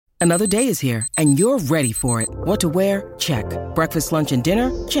Another day is here, and you're ready for it. What to wear? Check. Breakfast, lunch, and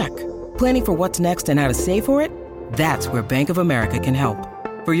dinner? Check. Planning for what's next and how to save for it? That's where Bank of America can help.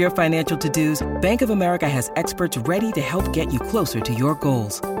 For your financial to-dos, Bank of America has experts ready to help get you closer to your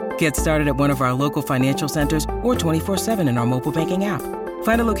goals. Get started at one of our local financial centers or 24/7 in our mobile banking app.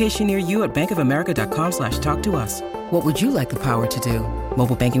 Find a location near you at bankofamerica.com/talktous. What would you like the power to do?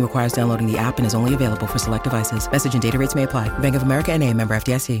 Mobile banking requires downloading the app and is only available for select devices. Message and data rates may apply. Bank of America N.A., member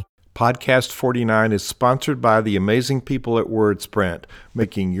FDIC. Podcast 49 is sponsored by the amazing people at WordSprint,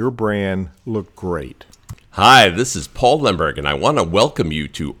 making your brand look great. Hi, this is Paul Lemberg, and I want to welcome you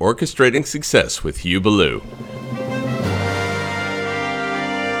to Orchestrating Success with Hugh Ballou.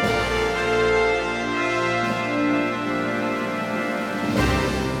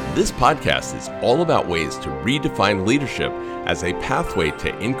 This podcast is all about ways to redefine leadership as a pathway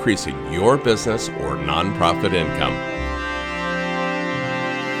to increasing your business or nonprofit income.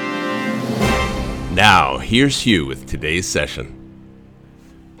 Now, here's Hugh with today's session.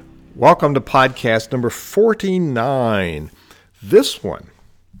 Welcome to podcast number 49. This one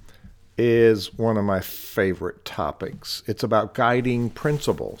is one of my favorite topics. It's about guiding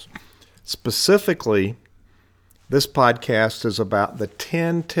principles. Specifically, this podcast is about the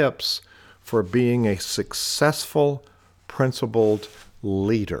 10 tips for being a successful, principled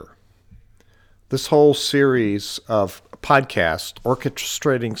leader. This whole series of podcasts,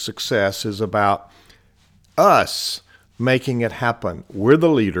 Orchestrating Success, is about us making it happen. We're the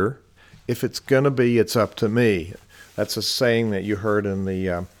leader. If it's going to be, it's up to me. That's a saying that you heard in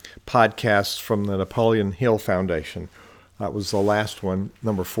the podcasts from the Napoleon Hill Foundation. That was the last one,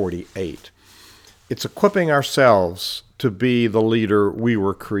 number 48. It's equipping ourselves to be the leader we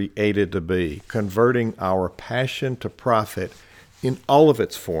were created to be, converting our passion to profit in all of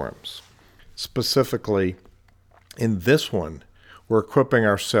its forms. Specifically, in this one, we're equipping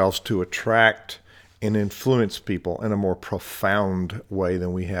ourselves to attract and influence people in a more profound way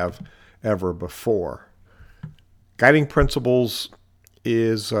than we have ever before. Guiding principles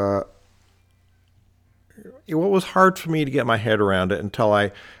is what was hard for me to get my head around it until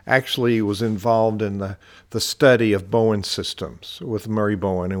I actually was involved in the study of Bowen systems with Murray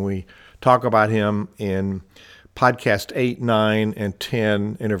Bowen, and we talk about him in podcast 8, 9, and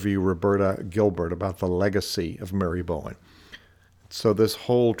 10, interview Roberta Gilbert about the legacy of Murray Bowen. So this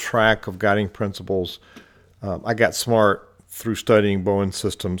whole track of guiding principles, I got smart through studying Bowen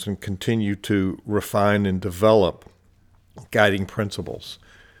systems and continue to refine and develop guiding principles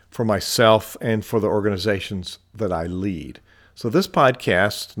for myself and for the organizations that I lead. So this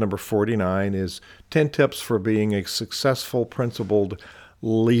podcast, number 49, is 10 tips for being a successful, principled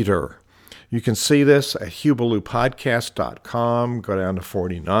leader. You can see this at hughballoupodcast.com. Go down to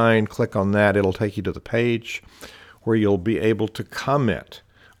 49, click on that. It'll take you to the page where you'll be able to comment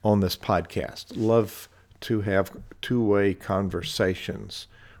on this podcast. Love to have two-way conversations.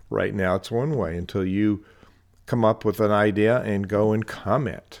 Right now it's one way until you come up with an idea and go and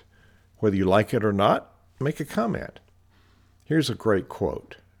comment. Whether you like it or not, make a comment. Here's a great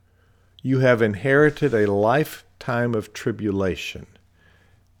quote. "You have inherited a lifetime of tribulation.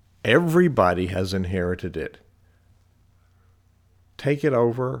 Everybody has inherited it. Take it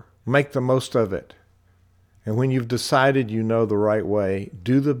over, make the most of it. And when you've decided you know the right way,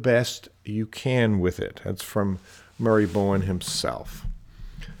 do the best you can with it." That's from Murray Bowen himself.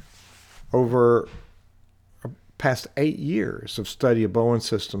 Over the past 8 years of study of Bowen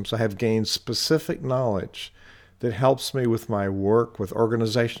systems, I have gained specific knowledge that helps me with my work with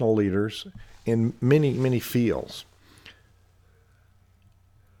organizational leaders in many, many fields.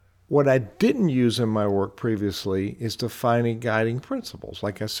 What I didn't use in my work previously is defining guiding principles.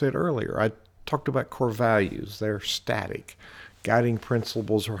 Like I said earlier, I talked about core values. They're static. Guiding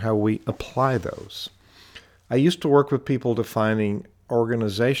principles are how we apply those. I used to work with people defining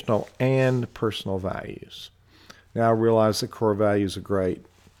organizational and personal values. Now I realize that core values are great.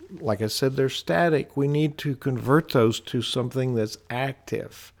 Like I said, they're static. We need to convert those to something that's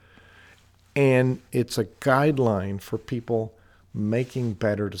active. And it's a guideline for people making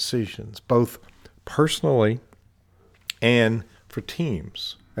better decisions, both personally and for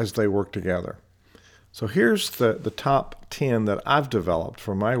teams as they work together. So here's the top 10 that I've developed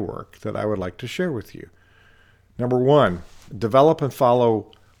for my work that I would like to share with you. Number 1, develop and follow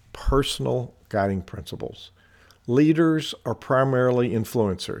personal guiding principles. Leaders are primarily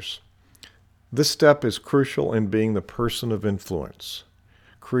influencers. This step is crucial in being the person of influence.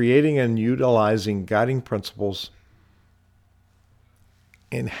 Creating and utilizing guiding principles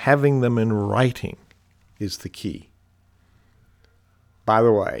and having them in writing is the key. By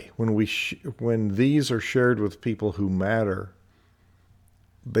the way, when these are shared with people who matter,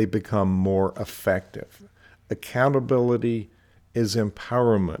 they become more effective. Accountability is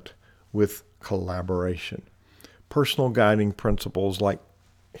empowerment with collaboration. Personal guiding principles like,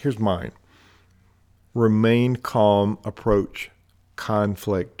 here's mine. Remain calm, approach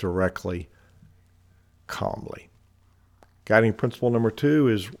conflict directly, calmly. Guiding principle number 2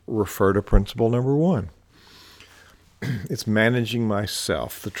 is refer to principle number 1. It's managing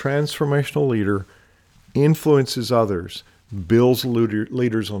myself. The transformational leader influences others, builds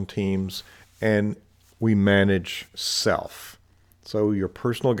leaders on teams, and we manage self. So your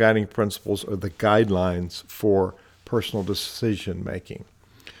personal guiding principles are the guidelines for personal decision making.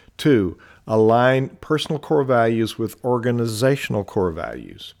 2, align personal core values with organizational core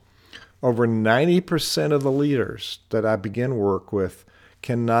values. Over 90% of the leaders that I begin work with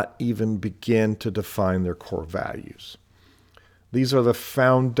cannot even begin to define their core values. These are the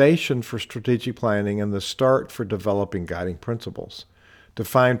foundation for strategic planning and the start for developing guiding principles.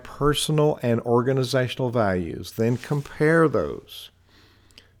 Define personal and organizational values, then compare those.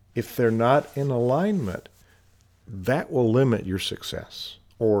 If they're not in alignment, that will limit your success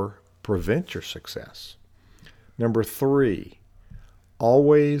or prevent your success. Number 3,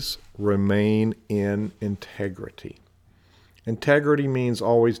 always remain in integrity. Integrity means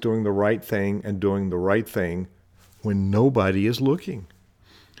always doing the right thing and doing the right thing when nobody is looking.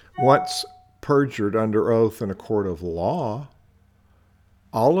 Once perjured under oath in a court of law,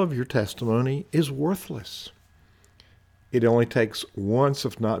 all of your testimony is worthless. It only takes once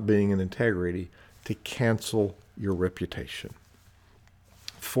of not being in integrity to cancel your reputation.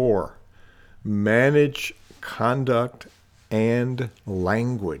 4, manage conduct and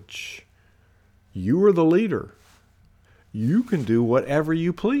language. You are the leader. You can do whatever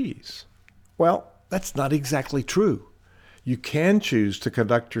you please. Well, that's not exactly true. You can choose to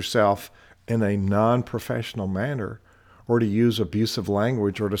conduct yourself in a non-professional manner or to use abusive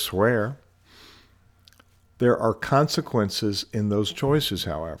language or to swear. There are consequences in those choices,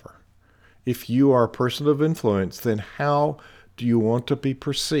 however. If you are a person of influence, then how do you want to be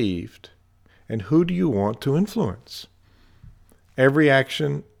perceived? And who do you want to influence? Every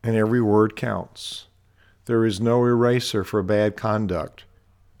action and every word counts. There is no eraser for bad conduct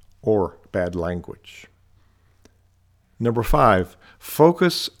or bad language. Number 5,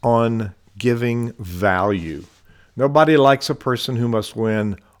 focus on giving value. Nobody likes a person who must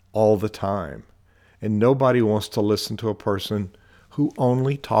win all the time. And nobody wants to listen to a person who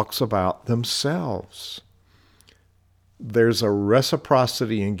only talks about themselves. There's a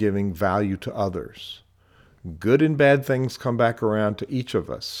reciprocity in giving value to others. Good and bad things come back around to each of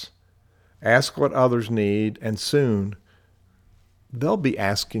us. Ask what others need, and soon they'll be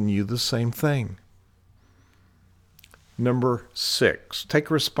asking you the same thing. Number 6, take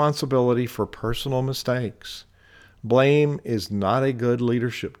responsibility for personal mistakes. Blame is not a good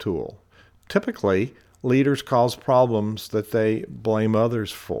leadership tool. Typically, leaders cause problems that they blame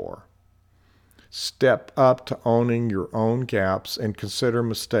others for. Step up to owning your own gaps and consider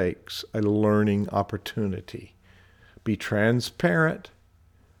mistakes a learning opportunity. Be transparent,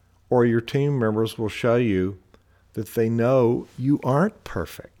 or your team members will show you that they know you aren't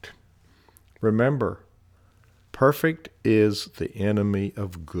perfect. Remember, perfect is the enemy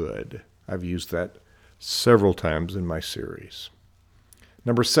of good. I've used that several times in my series.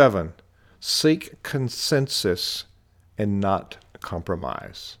 Number 7, seek consensus and not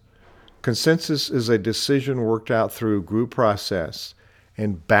compromise. Consensus is a decision worked out through group process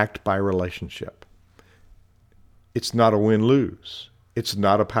and backed by relationship. It's not a win-lose. It's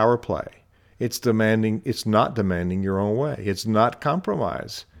not a power play. It's not demanding your own way. It's not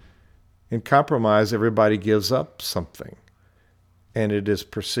compromise. In compromise, everybody gives up something, and it is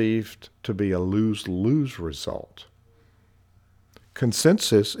perceived to be a lose-lose result.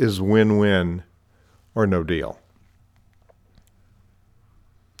 Consensus is win-win or no deal.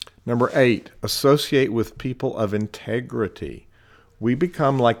 Number 8, associate with people of integrity. We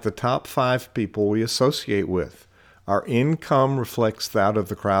become like the top 5 people we associate with. Our income reflects that of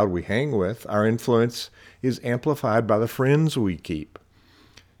the crowd we hang with. Our influence is amplified by the friends we keep.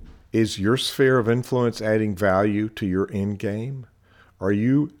 Is your sphere of influence adding value to your end game? Are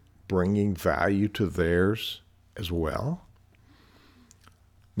you bringing value to theirs as well?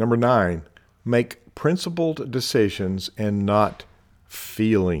 Number 9, make principled decisions and not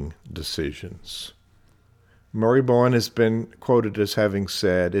feeling decisions. Murray Bowen has been quoted as having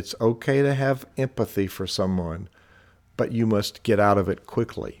said, "It's okay to have empathy for someone, but you must get out of it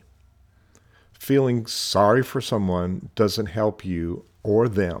quickly." Feeling sorry for someone doesn't help you or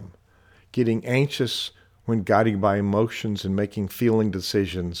them. Getting anxious when guided by emotions and making feeling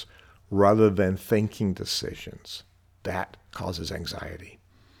decisions rather than thinking decisions, that causes anxiety.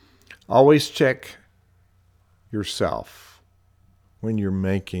 Always check yourself when you're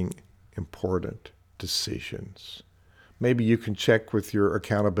making important decisions. Maybe you can check with your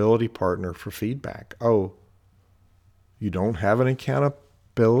accountability partner for feedback. Oh, you don't have an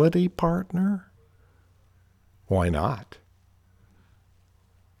accountability partner? Why not?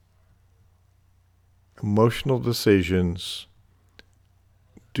 Emotional decisions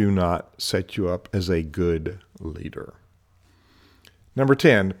do not set you up as a good leader. Number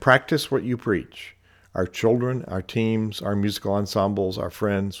 10, practice what you preach. Our children, our teams, our musical ensembles, our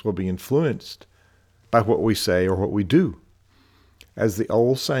friends will be influenced by what we say or what we do. As the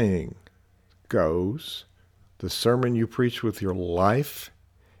old saying goes, the sermon you preach with your life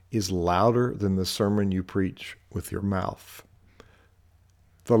is louder than the sermon you preach with your mouth.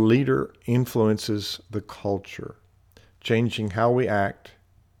 The leader influences the culture. Changing how we act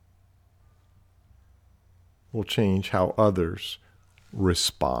will change how others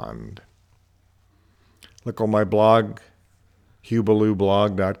respond. Look on my blog,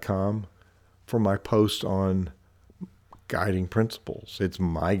 hubalooblog.com, for my post on guiding principles. It's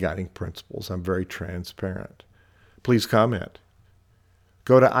my guiding principles. I'm very transparent. Please comment.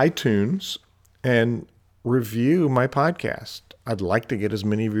 Go to iTunes and review my podcast. I'd like to get as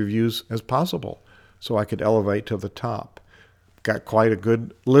many reviews as possible so I could elevate to the top. Got quite a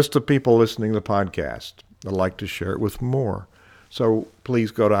good list of people listening to the podcast. I'd like to share it with more. So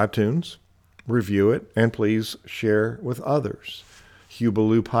please go to iTunes, review it, and please share with others.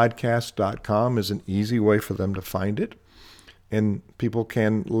 HubalooPodcast.com is an easy way for them to find it, and people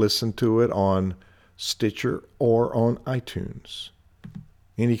can listen to it on Stitcher or on iTunes.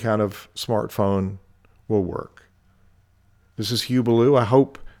 Any kind of smartphone will work. This is Hubaloo. I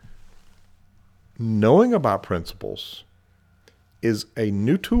hope knowing about principles is a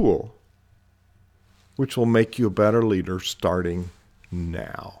new tool which will make you a better leader starting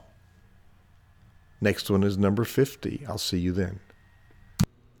now. Next one is number 50. I'll see you then.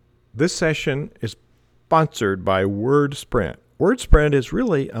 This session is sponsored by WordSprint. WordSprint is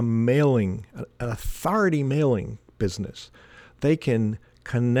really a mailing, an authority mailing business. They can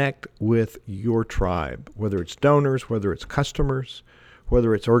connect with your tribe, whether it's donors, whether it's customers,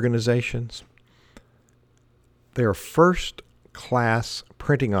 whether it's organizations. They're a first-class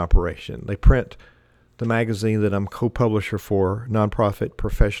printing operation. They print the magazine that I'm co-publisher for, Nonprofit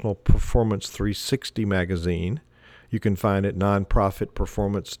Professional Performance 360 magazine. You can find it at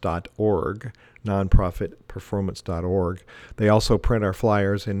nonprofitperformance.org, nonprofitperformance.org. They also print our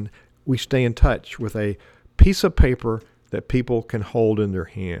flyers, and we stay in touch with a piece of paper that people can hold in their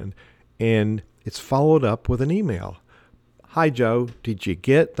hand, and it's followed up with an email. Hi, Joe. Did you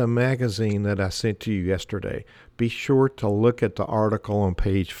get the magazine that I sent to you yesterday? Be sure to look at the article on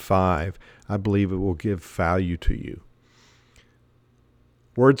page 5. I believe it will give value to you.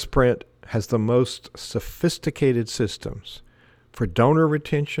 WordSprint has the most sophisticated systems for donor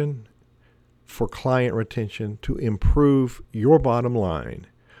retention, for client retention, to improve your bottom line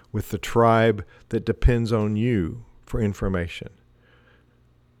with the tribe that depends on you for information.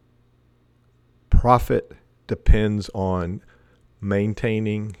 Profit depends on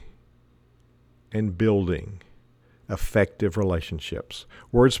maintaining and building effective relationships.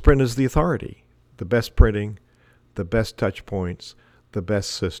 WordSprint is the authority, the best printing, the best touch points, the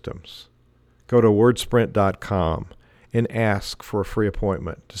best systems. Go to wordsprint.com and ask for a free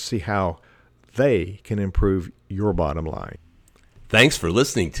appointment to see how they can improve your bottom line. Thanks for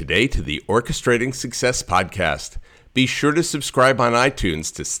listening today to the Orchestrating Success podcast. Be sure to subscribe on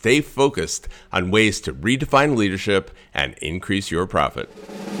iTunes to stay focused on ways to redefine leadership and increase your profit.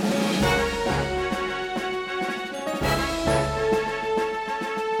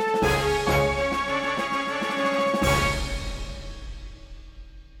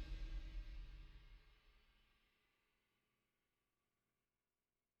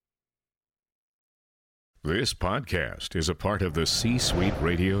 This podcast is a part of the C-Suite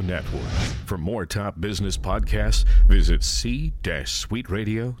Radio Network. For more top business podcasts, visit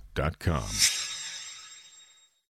c-suiteradio.com.